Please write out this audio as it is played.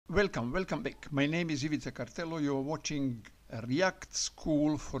Welcome back. My name is Ivica Cartello. You're watching a React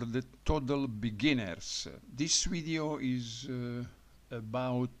School for the Total Beginners. This video is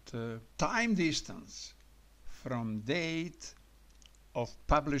about time distance from date of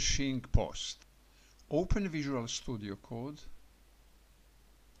publishing post. Open Visual Studio Code,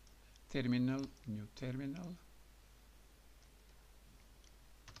 terminal, new terminal.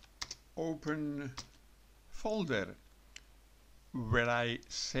 Open folder where I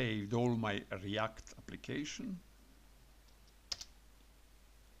saved all my React application.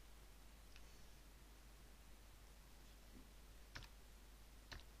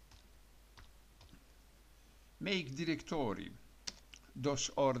 Make directory,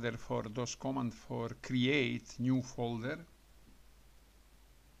 DOS order for DOS command for create new folder.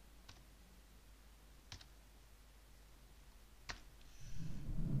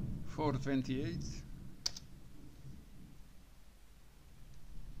 For 28.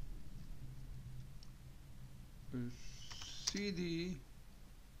 CD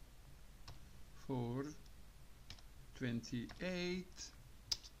for 28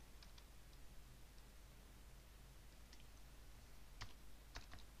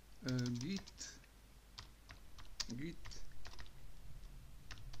 git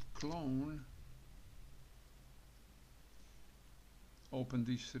clone. Open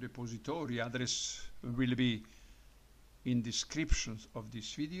this repository. Address will be in descriptions of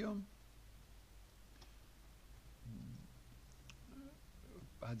this video.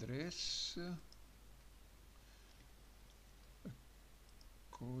 Address,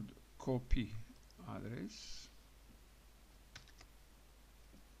 code, copy address,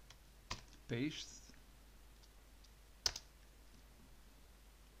 paste,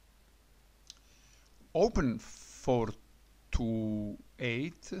 open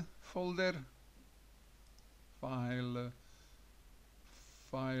 428 folder, file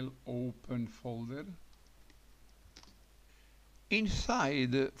open folder.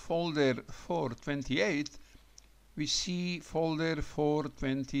 Inside folder 428, we see folder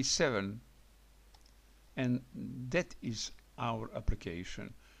 427, and that is our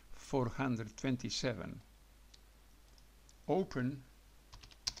application, 427. Open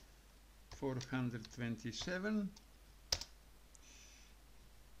 427,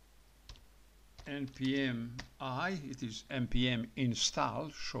 npm I, it is npm install,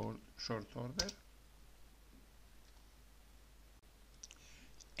 short order.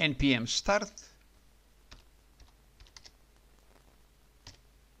 npm start,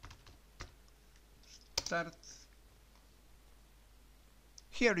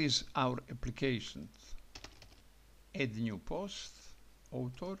 Here is our application. Add new post,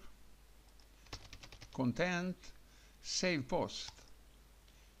 author, content, save post.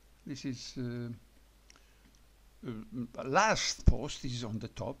 This is last post is on the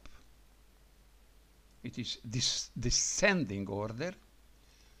top. It is this descending order.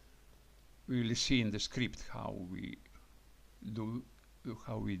 We will see in the script how we did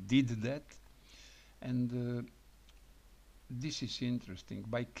that, and this is interesting.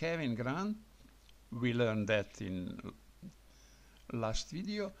 By Kevin Grant, we learned that in last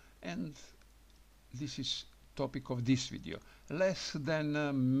video, and this is topic of this video. Less than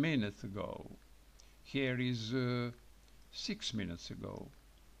a minute ago. Here is 6 minutes ago.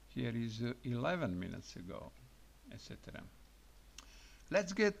 Here is 11 minutes ago, etc.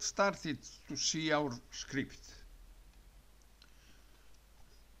 Let's get started to see our script.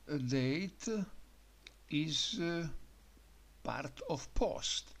 Date is part of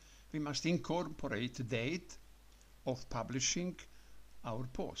post. We must incorporate date of publishing our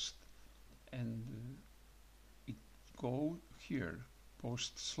post, and it go here,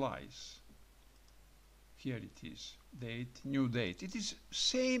 post slice. Here it is, date, new date. It is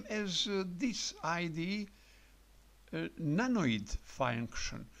same as this ID nanoid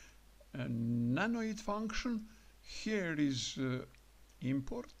function. Nanoid function, here is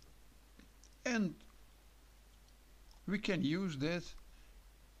import, and we can use that.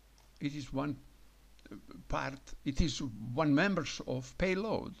 It is one part, it is one member of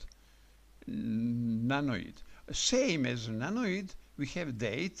payload, nanoid. Same as nanoid, we have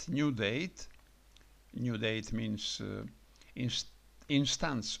date, new date. New date means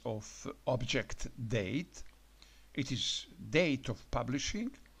instance of object date. It is date of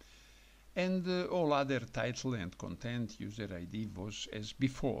publishing, and all other title and content, user ID was as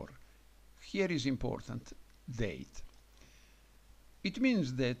before. Here is important, date. It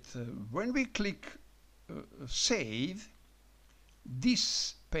means that when we click save,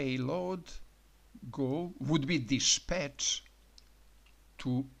 this payload would be dispatched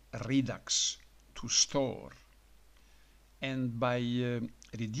to Redux, to store. And by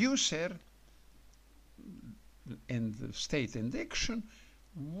reducer and state and action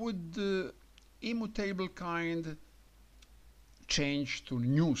would immutable kind change to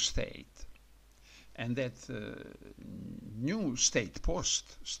new state, and that new state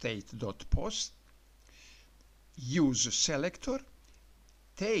post, state.post, use selector,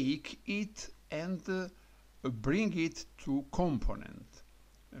 take it and bring it to component.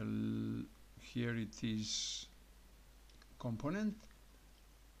 Here it is component,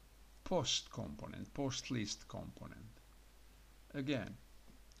 post component, post list component. Again,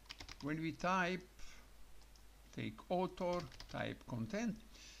 when we type, take author, type content,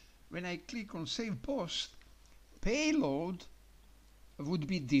 when I click on save post, payload would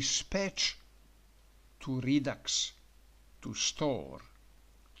be dispatched to Redux, to store,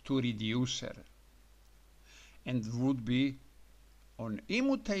 to reducer, and would be on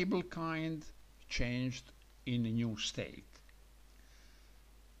immutable kind changed in a new state.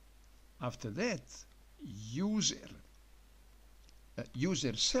 After that,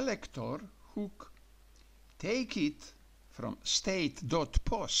 user selector hook take it from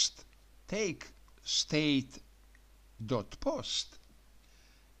state.post, take state.post,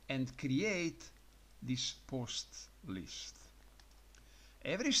 and create this post list.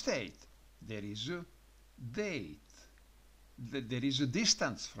 Every state there is a date, there is a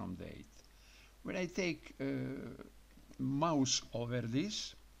distance from date. When I take mouse over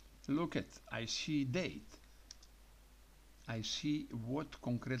this, look at, I see date. I see what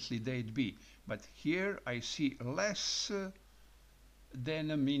concretely date be, but here I see less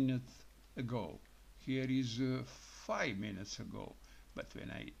than a minute ago. Here is 5 minutes ago, but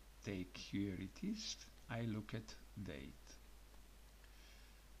when I take here it is, I look at date.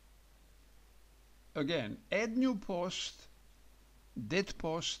 Again, add new post. That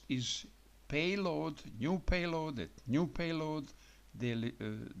post is payload, new payload. That new payload,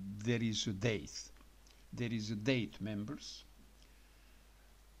 there is a date. There is a date members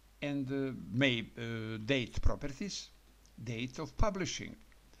and date properties, date of publishing,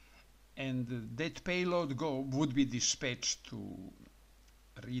 and that payload would be dispatched to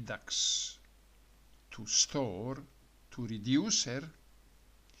Redux, to store, to reducer,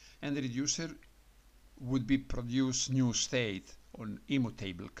 and the reducer would be produce new state on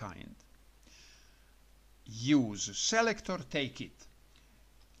immutable kind. Use selector, take it.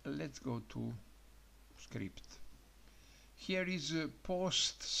 Let's go to script. Here is a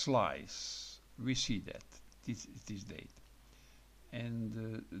post slice. We see that it is date,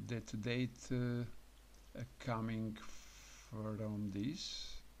 and that date coming from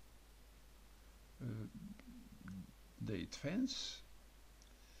this date fence.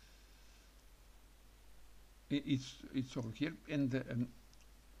 It's over here, and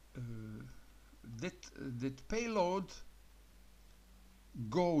that payload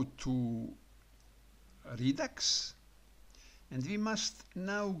go to Redux, and we must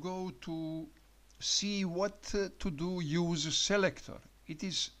now go to see what to do. Use selector. It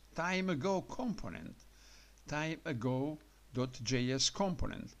is TimeAgo component, TimeAgo.js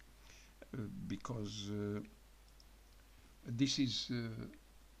component, because this is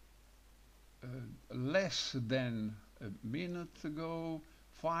less than a minute ago,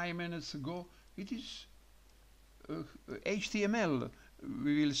 5 minutes ago. It is HTML.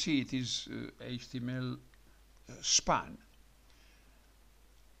 We will see it is HTML span.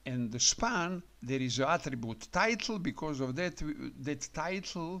 And the span, there is an attribute title. Because of that, that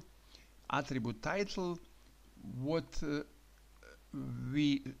title, attribute title, what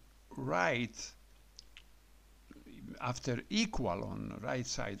we write after equal on the right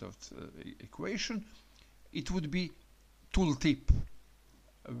side of the equation, it would be tooltip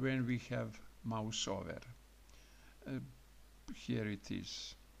when we have mouse over. Here it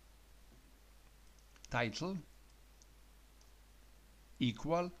is title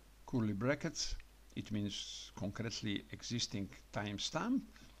equal curly brackets. It means concretely existing timestamp,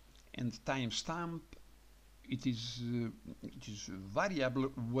 and timestamp it is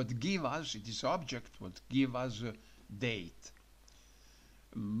variable what give us, it is object what give us date,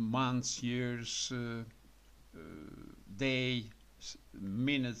 months, years, day,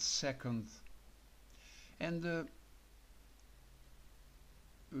 minutes, second, and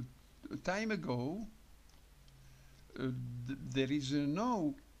TimeAgo there is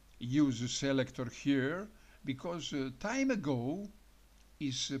no use selector here, because TimeAgo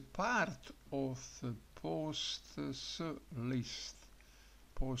is a part of the posts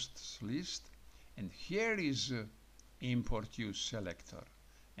list, and here is import use selector,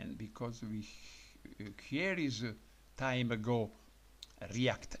 and because we here is TimeAgo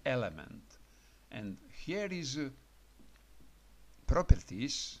React element, and here is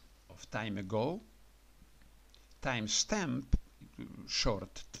properties of TimeAgo, timestamp,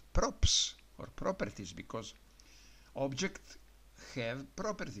 short props or properties, because objects have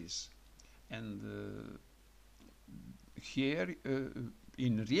properties. And here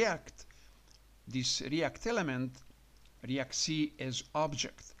in React, this React element, React C as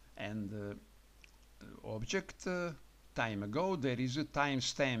object, and object TimeAgo, there is a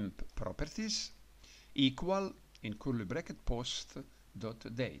timestamp properties equal in curly bracket post dot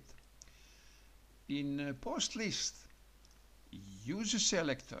date. In post list, use a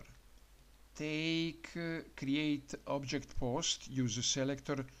selector, take create object post, use a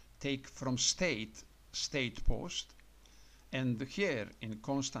selector, take from state post, and here in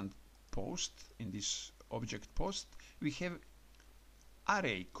constant post, in this object post, we have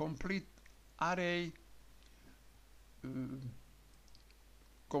array, complete array,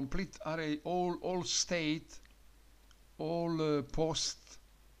 all state, all post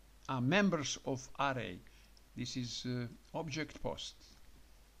are members of array. This is object post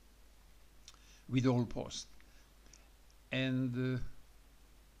with all post. And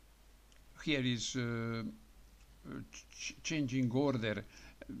here is changing order.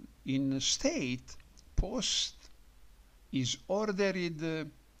 In state, post is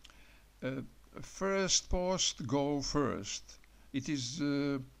ordered first post go first. It is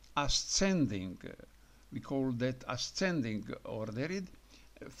ascending. We call that ascending ordered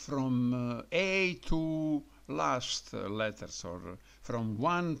from A to last letters, or from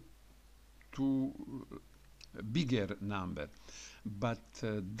one to bigger number. But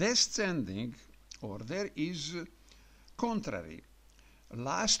descending order is contrary.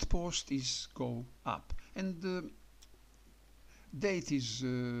 Last post is go up, and date is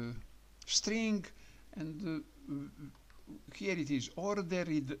string, and here it is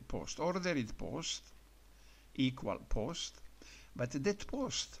ordered post. Ordered post equal post, but that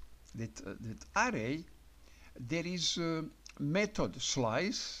post, that array, there is method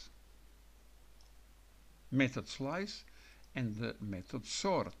slice, and method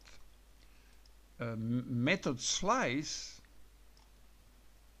sort. Method slice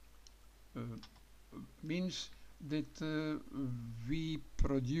means that we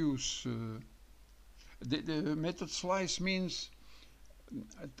produce the method slice means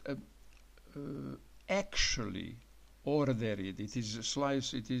actually ordered. It is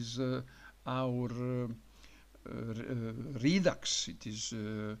slice. It is our Redux. It is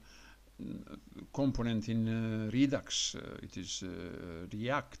component in Redux. It is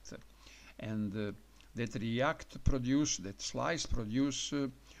React, and that React produce, that slice produce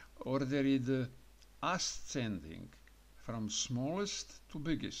ordered ascending from smallest to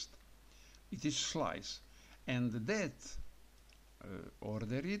biggest. It is slice, and that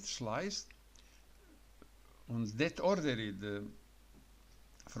ordered slice, on that ordered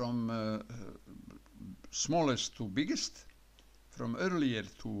from smallest to biggest, from earlier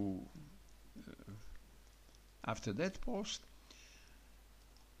to after that post,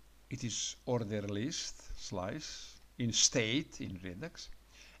 it is order list slice in state in Redux,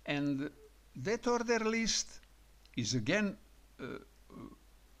 and that order list is again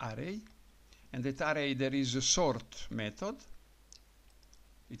array, and that array there is a sort method.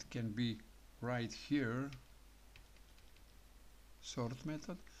 It can be right here, sort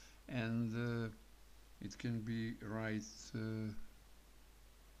method, and it can be right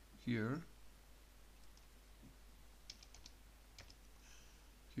here.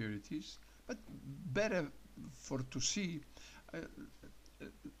 Here it is, but better for to see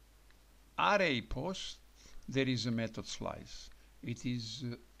array post, there is a method slice. It is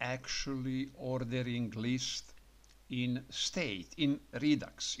actually ordering list in state, in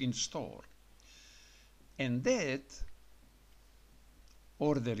Redux, in store. And that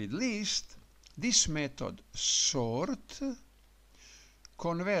ordered list, this method sort,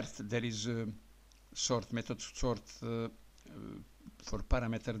 convert, there is a sort method sort, for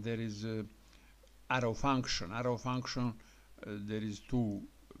parameter there is arrow function. Arrow function, there is two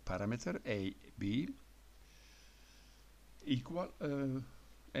parameter, A, B, equal,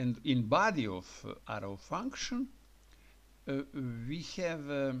 and in body of arrow function, we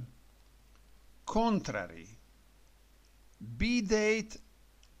have contrary, B date,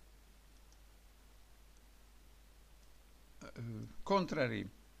 contrary,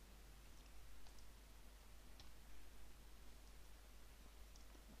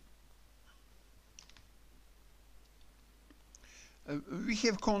 we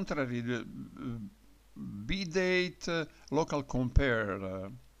have contrary, B date, local compare,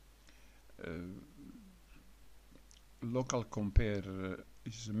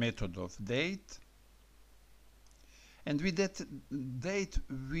 is a method of date, And with that date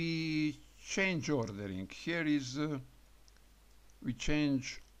we change ordering. Here is we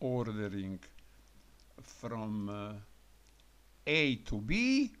change ordering from A to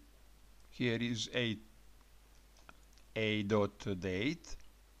B. Here is A dot date.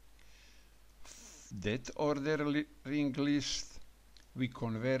 That ordering list we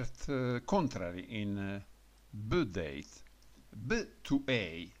convert contrary in B date. B to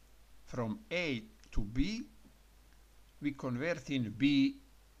A. From A to B we convert in B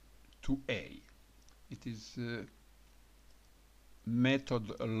to A. It is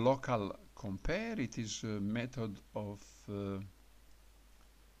method local compare. It is a method of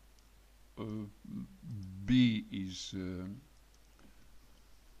B is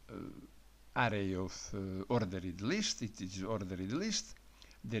array of ordered list. It is ordered list.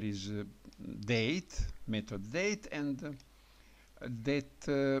 There is date, method date, and that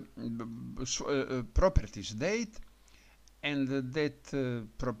properties date, and that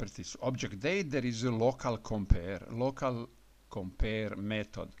properties object date. There is a local compare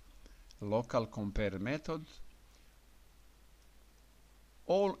method. Local compare method.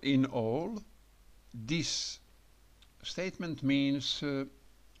 All in all, this statement means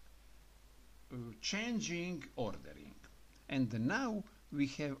changing ordering. And now we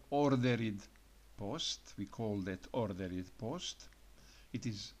have ordered post. We call that ordered post. It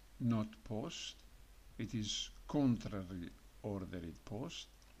is not post. It is contrary ordered post.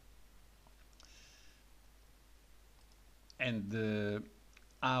 And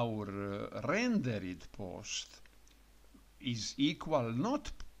our rendered post is equal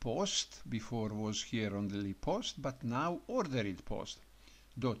not post, before was here only post, but now ordered post.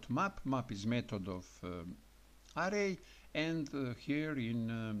 Dot map is method of array, and here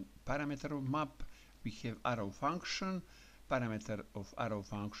in parameter of map we have arrow function. Parameter of arrow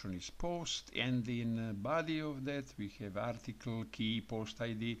function is post, and in body of that we have article, key, post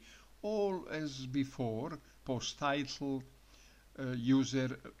ID, all as before. Post title,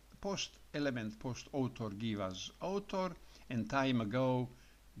 user, post element, post author give us author, and time ago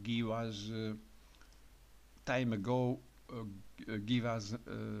give us time ago give us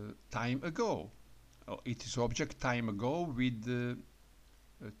time ago. It is object time ago with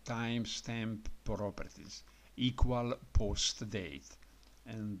timestamp properties equal post date.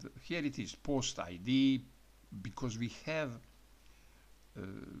 And here it is post ID, because we have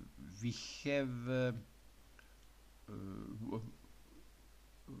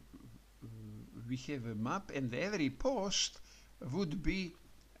a map, and every post would be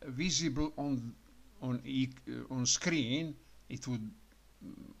visible on screen. It would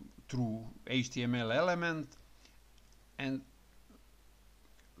through HTML element, and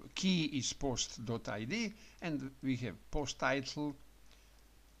key is post.id, and we have post title,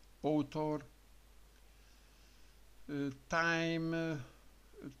 author, time,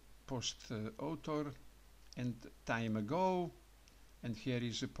 post author, and time ago, and here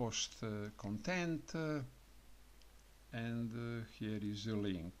is a post content, and here is a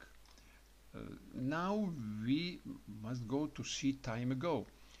link. Now we must go to see time ago.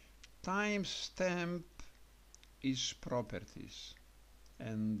 Timestamp is properties,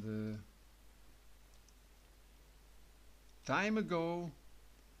 and time ago,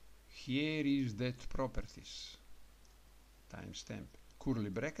 here is that properties. Timestamp curly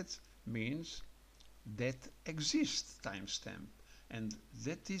brackets means that exists timestamp, and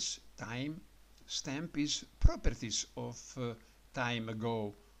that is timestamp is properties of time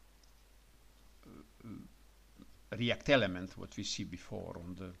ago React element, what we see before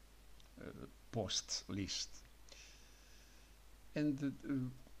on the posts list.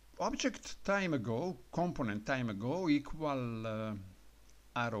 And object time ago, component time ago equal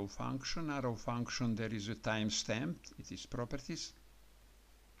arrow function. Arrow function, there is a timestamp, it is properties.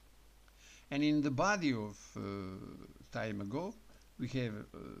 And in the body of time ago, we have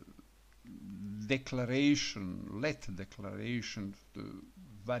declaration, let declaration, the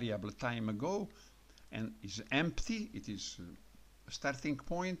variable time ago, and is empty. It is a starting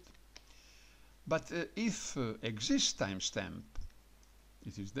point. But if exists timestamp,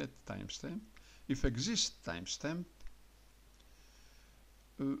 it is that timestamp. If exists timestamp,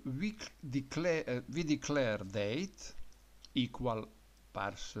 we declare date equal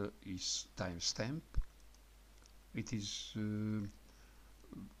parse is timestamp. It is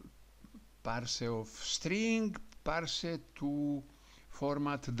parse of string, parse to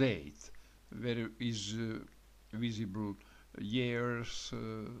format date, where is visible years,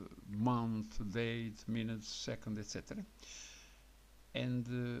 month, date, minutes, second, etc.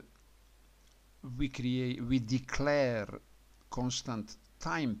 And we declare constant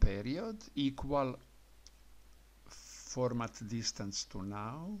time period equal format distance to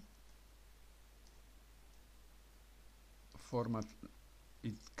now, format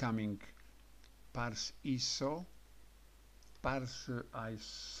it coming parse ISO,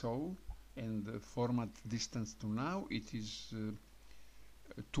 and the format distance to now. It is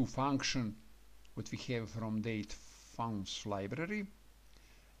two function what we have from date funcs library,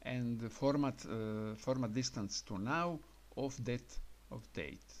 and the format distance to now of date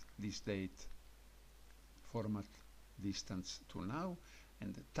this date format distance to now,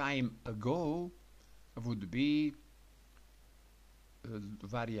 and the time ago would be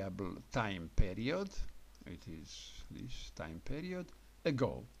variable time period. It is this time period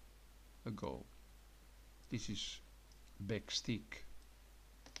ago. This is backtick.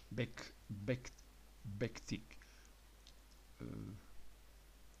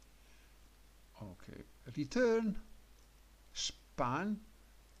 Okay. Return span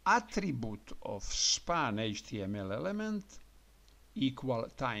attribute of span HTML element equal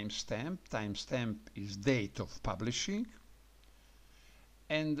timestamp. Timestamp is date of publishing,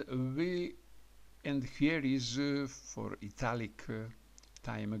 and here is for italic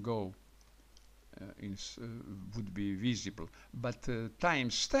time ago would be visible, but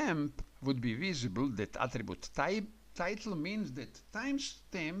timestamp would be visible. That attribute title means that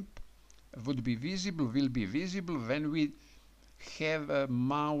timestamp would be visible, will be visible when we have a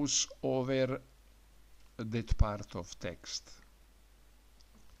mouse over that part of text.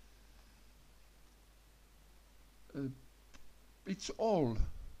 It's all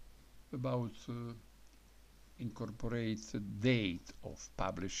about incorporate the date of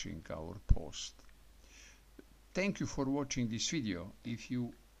publishing our post. Thank you for watching this video. If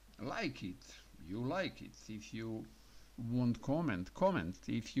you like it, you like it. If you want comment.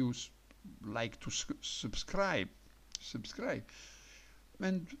 If you like to subscribe,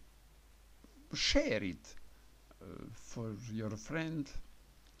 and share it for your friend.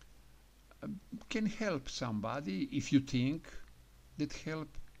 Can help somebody. If you think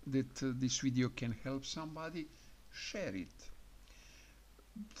that this video can help somebody, share it.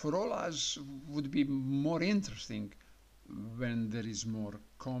 For all us would be more interesting when there is more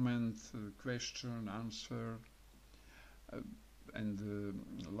comment, question, answer, and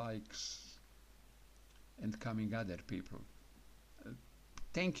likes, and coming other people.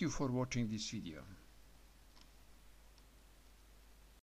 Thank you for watching this video.